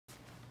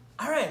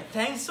Alright,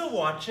 thanks for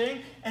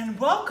watching and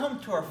welcome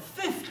to our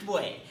fifth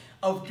way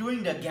of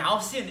doing the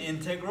Gaussian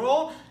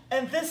integral.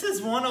 And this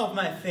is one of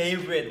my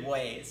favorite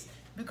ways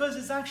because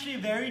it's actually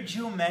very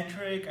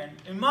geometric and,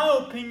 in my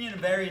opinion,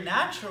 very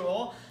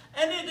natural.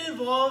 And it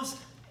involves,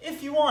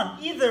 if you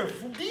want, either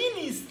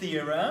Fubini's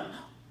theorem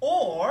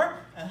or,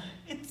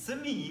 it's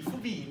me,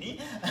 Fubini,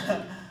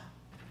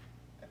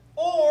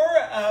 or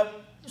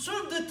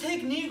sort of the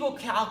technique of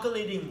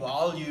calculating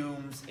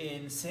volumes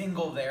in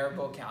single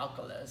variable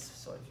calculus.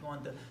 So if you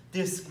want the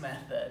disk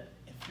method,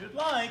 if you'd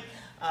like.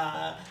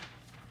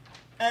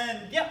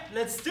 And yeah,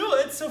 let's do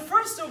it. So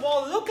first of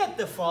all, look at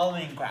the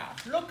following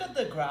graph. Look at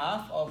the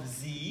graph of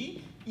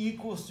z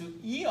equals to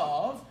e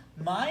of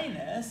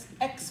minus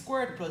x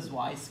squared plus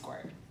y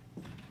squared.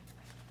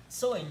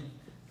 So in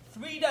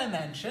 3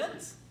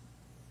 dimensions,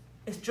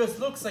 it just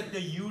looks like the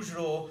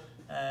usual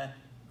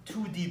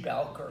 2D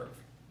bell curve.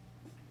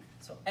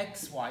 So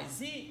x, y,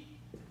 z,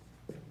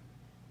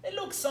 it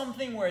looks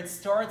something where it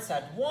starts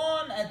at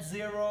 1, at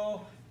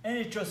 0, and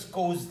it just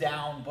goes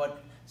down,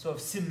 but sort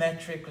of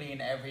symmetrically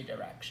in every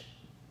direction.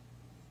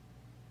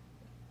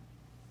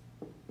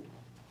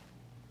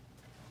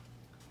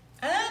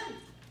 And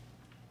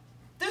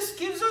this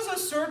gives us a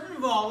certain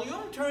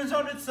volume. Turns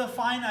out it's a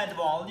finite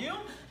volume,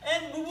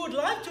 and we would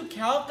like to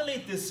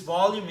calculate this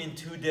volume in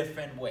 2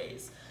 different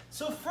ways.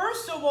 So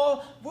first of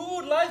all, we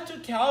would like to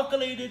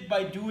calculate it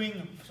by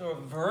doing sort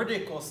of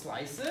vertical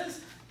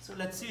slices. So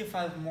let's see if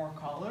I have more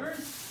colors.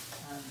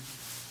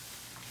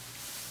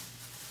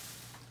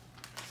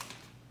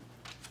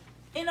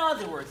 In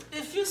other words,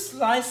 if you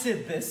slice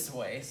it this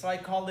way, so I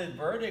call it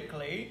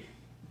vertically,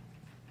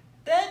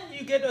 then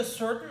you get a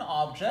certain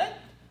object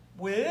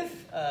with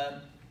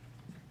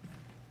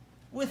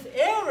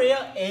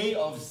area A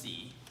of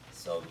z.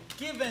 So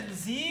given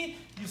z,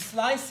 you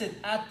slice it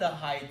at the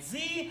height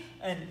z,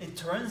 and it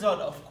turns out,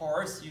 of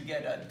course, you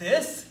get a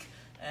disk.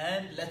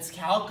 And let's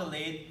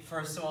calculate,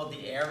 first of all,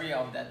 the area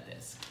of that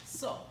disk.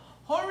 So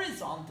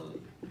horizontally,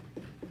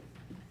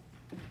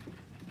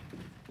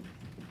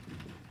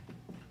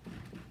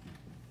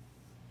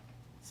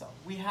 so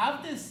we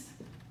have this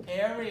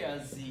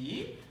area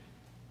z,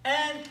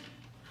 and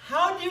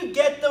how do you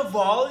get the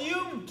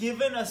volume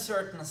given a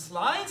certain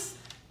slice?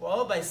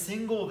 Well, by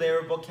single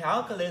variable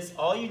calculus,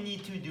 all you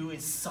need to do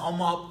is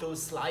sum up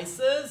those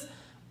slices,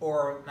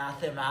 or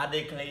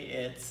mathematically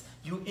it's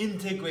you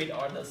integrate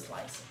all the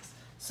slices.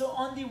 So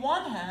on the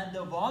one hand,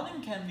 the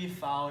volume can be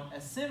found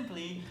as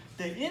simply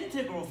the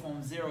integral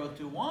from 0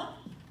 to 1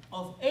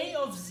 of a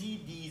of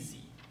z dz.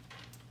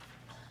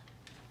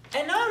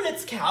 And now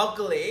let's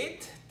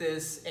calculate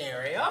this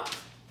area.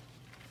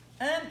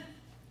 And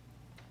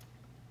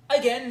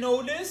again,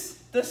 notice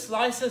the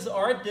slices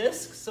are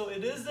disks, so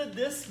it is the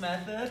disk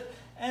method,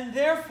 and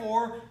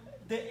therefore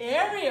the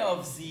area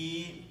of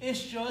z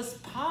is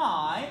just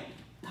pi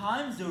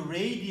times the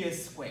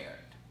radius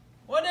squared,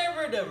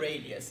 whatever the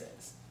radius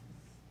is.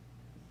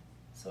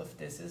 So if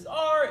this is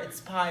r, it's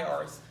pi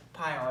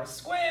r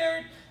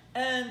squared,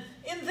 and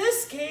in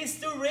this case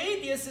the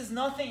radius is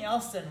nothing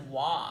else than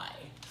y,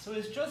 so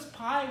it's just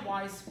pi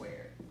y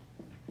squared.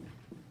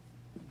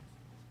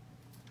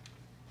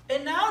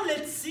 And now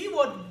let's see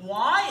what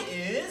y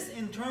is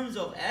in terms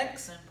of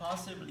x and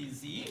possibly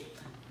z.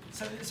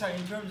 Sorry,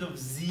 in terms of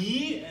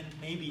z and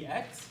maybe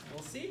x,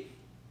 we'll see.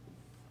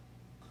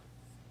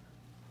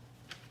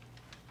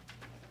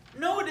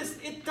 Notice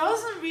it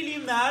doesn't really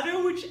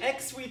matter which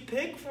x we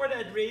pick for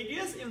that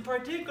radius. In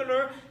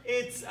particular,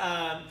 it's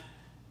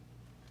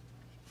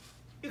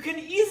you can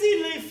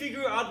easily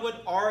figure out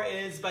what r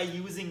is by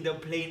using the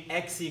plane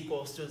x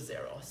equals to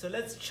 0. So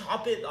let's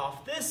chop it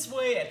off this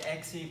way at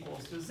x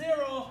equals to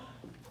 0.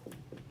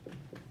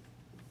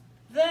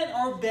 Then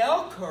our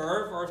bell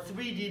curve, or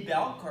 3D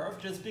bell curve,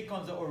 just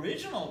becomes the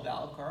original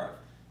bell curve,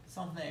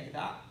 something like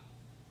that.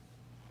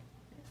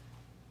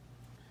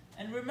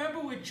 And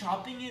remember, we're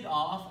chopping it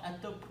off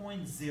at the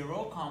point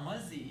 0,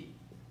 z,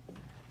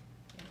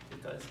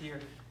 because here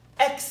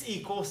x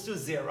equals to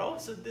 0,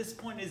 so this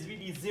point is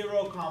really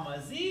 0,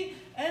 z,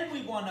 and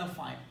we want to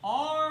find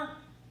r,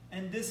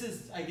 and this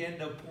is again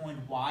the point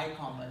y,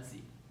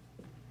 z.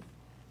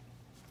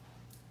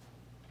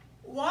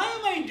 Why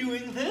am I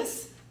doing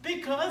this?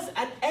 Because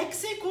at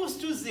x equals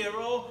to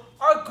 0,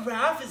 our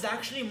graph is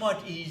actually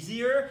much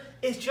easier.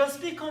 It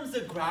just becomes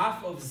the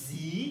graph of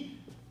z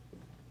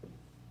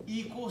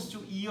equals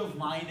to e of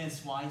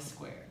minus y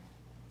squared.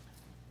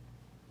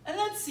 And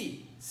let's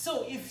see.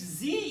 So if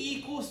z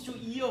equals to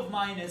e of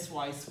minus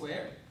y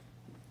squared,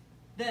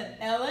 then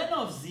ln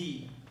of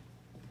z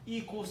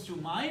equals to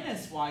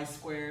minus y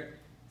squared.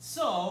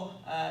 So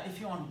if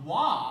you want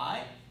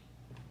y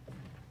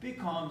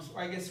becomes,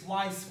 or I guess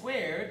y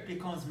squared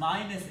becomes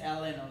minus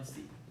ln of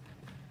z.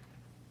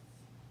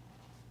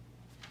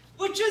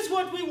 Which is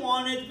what we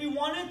wanted. We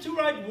wanted to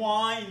write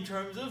y in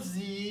terms of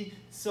z.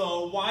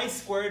 So y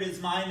squared is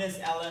minus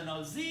ln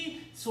of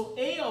z. So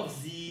a of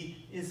z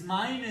is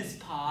minus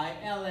pi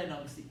ln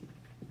of z.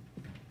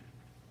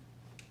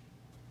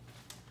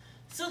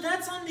 So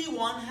that's on the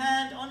one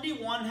hand. On the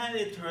one hand,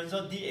 it turns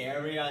out the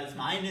area is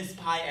minus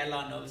pi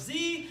ln of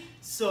z.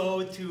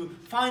 So to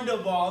find the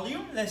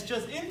volume, let's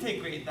just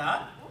integrate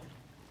that.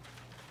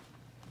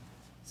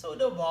 So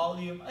the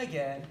volume,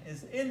 again,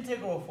 is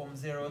integral from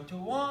 0 to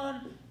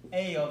 1,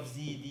 a of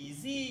z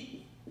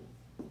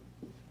dz.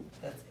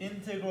 That's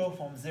integral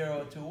from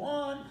 0 to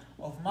 1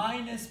 of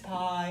minus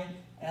pi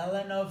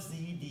ln of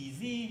z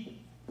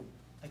dz.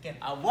 Again,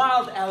 a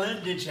wild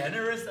ln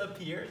degenerate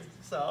appears.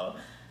 So,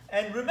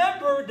 and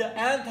remember, the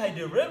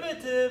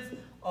antiderivative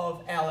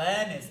of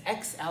ln is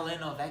x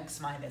ln of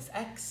x minus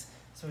x.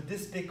 So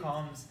this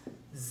becomes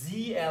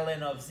z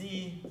ln of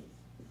z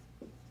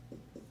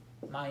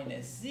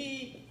minus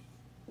z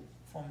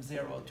from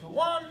 0 to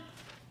 1.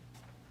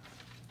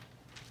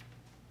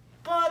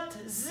 But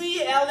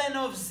z ln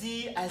of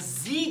z, as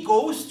z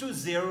goes to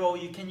 0,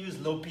 you can use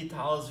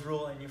L'Hopital's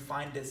rule and you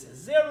find this is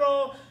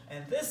 0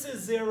 and this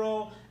is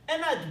 0.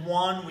 And at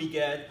 1 we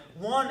get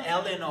 1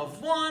 ln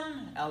of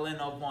 1, ln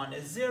of 1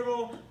 is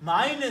 0,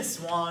 minus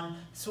 1.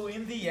 So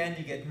in the end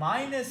you get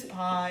minus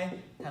pi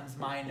times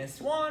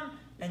minus 1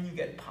 and you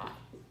get pi.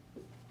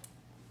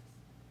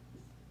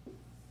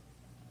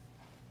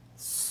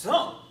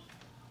 So,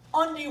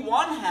 on the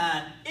one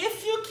hand,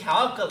 if you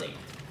calculate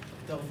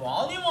the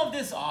volume of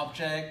this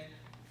object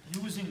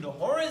using the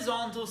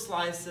horizontal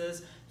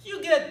slices,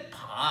 you get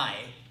pi.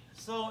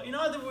 So, in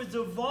other words,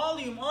 the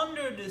volume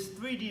under this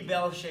 3D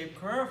bell-shaped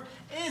curve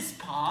is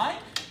pi.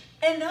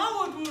 And now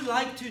what we would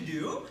like to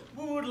do,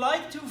 we would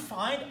like to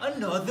find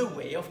another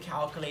way of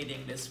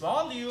calculating this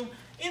volume,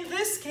 in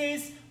this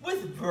case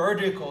with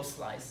vertical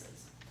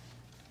slices.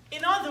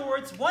 In other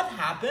words, what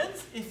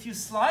happens if you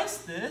slice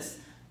this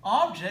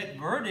object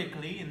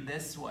vertically in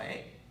this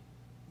way?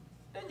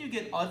 Then you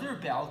get other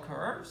bell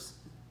curves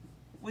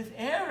with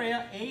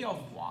area a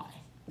of y.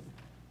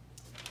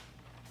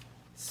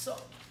 So,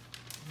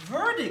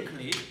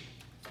 vertically,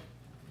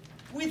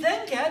 we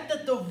then get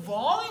that the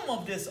volume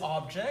of this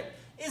object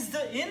is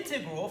the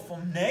integral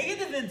from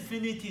negative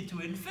infinity to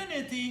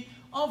infinity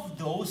of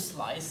those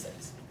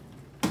slices.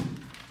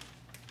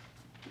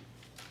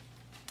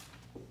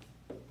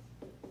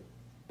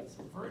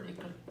 So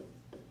vertically,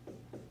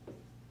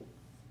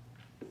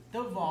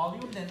 the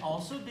volume then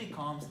also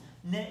becomes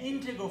the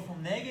integral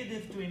from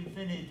negative to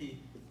infinity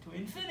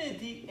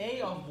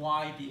a of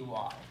y dy.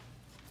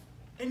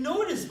 And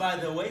notice, by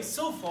the way,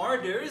 so far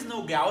there is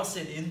no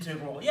Gaussian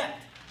integral yet,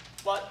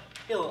 but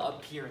it'll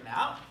appear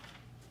now.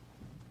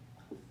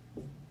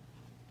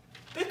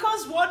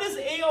 Because what is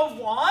a of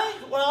y?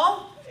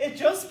 Well, it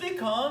just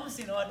becomes,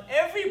 at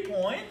every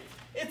point,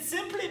 it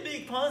simply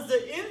becomes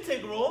the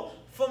integral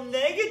from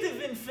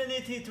negative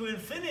infinity to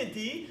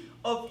infinity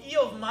of e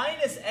of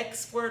minus x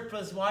squared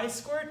plus y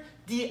squared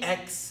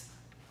dx.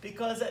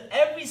 Because at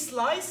every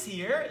slice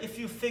here, if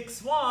you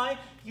fix y,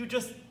 you're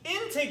just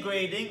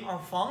integrating our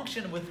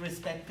function with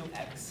respect to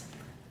x.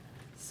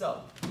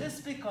 So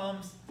this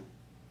becomes,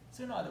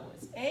 so in other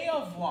words, a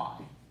of y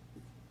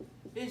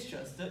is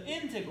just the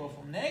integral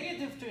from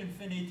negative to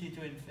infinity,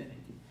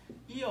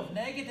 e of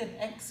negative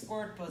x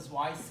squared plus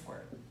y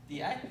squared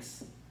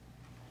dx.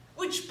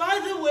 Which, by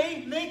the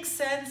way, makes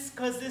sense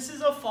because this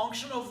is a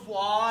function of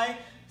y.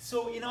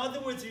 So in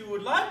other words, you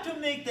would like to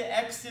make the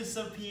x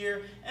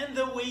disappear, and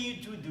the way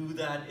to do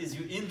that is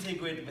you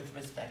integrate with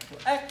respect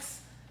to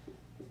x.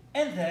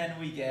 And then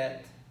we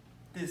get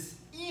this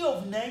e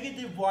of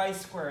negative y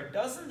squared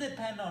doesn't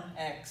depend on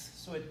x,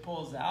 so it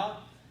pulls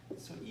out.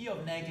 So e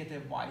of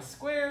negative y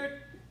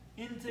squared,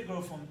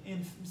 integral from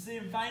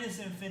minus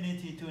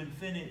infinity to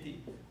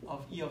infinity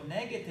of e of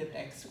negative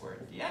x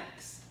squared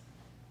dx.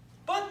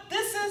 But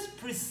this is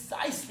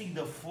precisely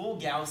the full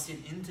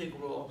Gaussian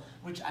integral,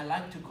 which I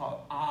like to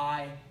call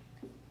I.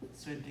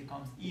 So it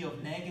becomes e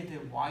of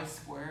negative y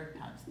squared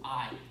times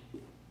I.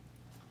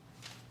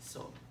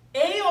 So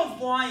a of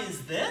y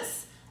is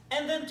this,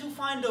 and then to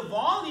find the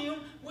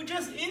volume, we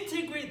just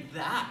integrate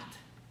that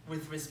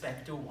with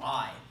respect to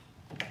y.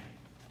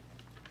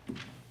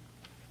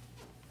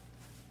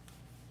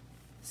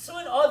 So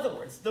in other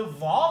words, the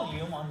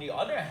volume, on the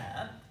other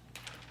hand,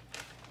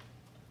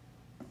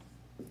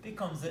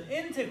 becomes the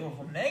integral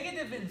from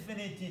negative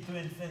infinity to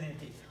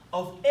infinity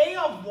of a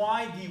of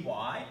y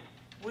dy,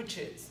 which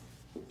is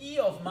e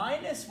of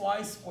minus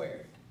y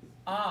squared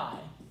I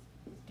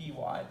dy.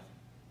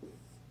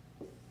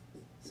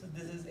 So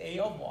this is a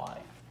of y.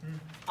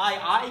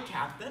 I,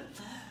 Captain.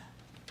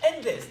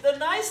 And this, the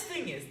nice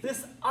thing is,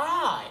 this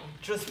I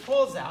just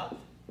pulls out,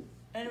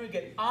 and we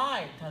get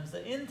I times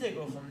the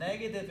integral from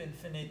negative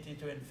infinity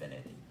to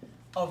infinity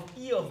of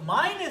e of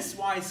minus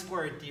y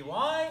squared dy.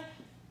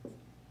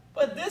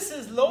 But this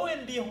is, lo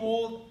and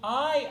behold,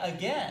 I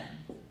again.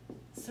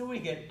 So we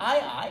get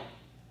I,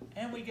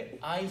 and we get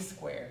I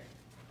squared.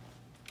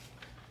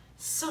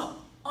 So,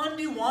 on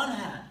the one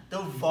hand,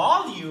 the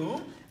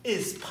volume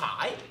is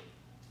pi,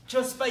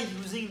 just by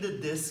using the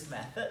disk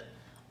method.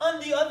 On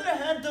the other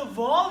hand, the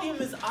volume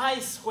is I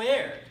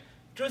squared,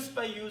 just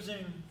by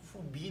using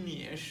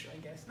Fubini-ish, I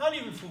guess. Not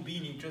even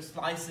Fubini, just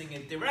slicing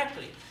it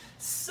directly.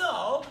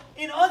 So,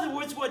 in other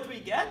words, what we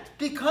get,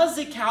 because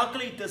they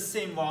calculate the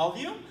same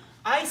volume,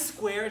 I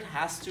squared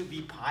has to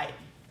be pi.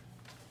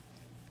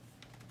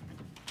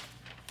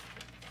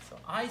 So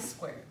I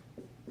squared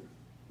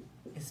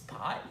is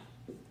pi.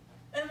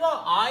 And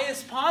while I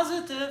is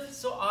positive,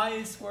 so I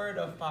is square root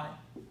of pi.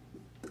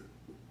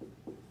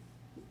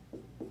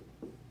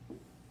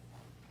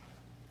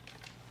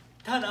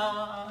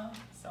 Ta-da!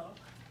 So,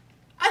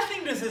 I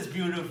think this is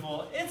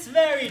beautiful. It's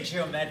very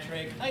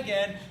geometric.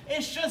 Again,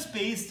 it's just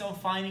based on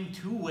finding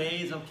two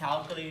ways of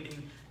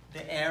calculating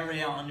the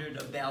area under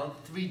the bell,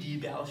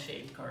 3D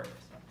bell-shaped curve.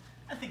 So,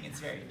 I think it's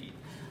very neat.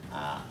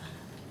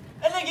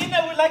 And again,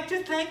 I would like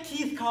to thank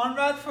Keith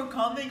Conrad for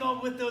coming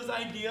up with those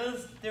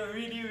ideas. They're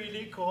really,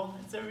 really cool.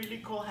 It's a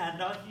really cool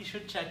handout. You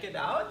should check it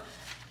out.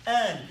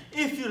 And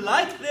if you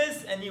like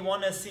this and you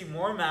want to see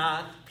more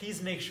math,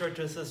 please make sure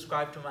to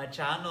subscribe to my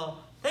channel.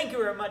 Thank you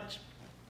very much.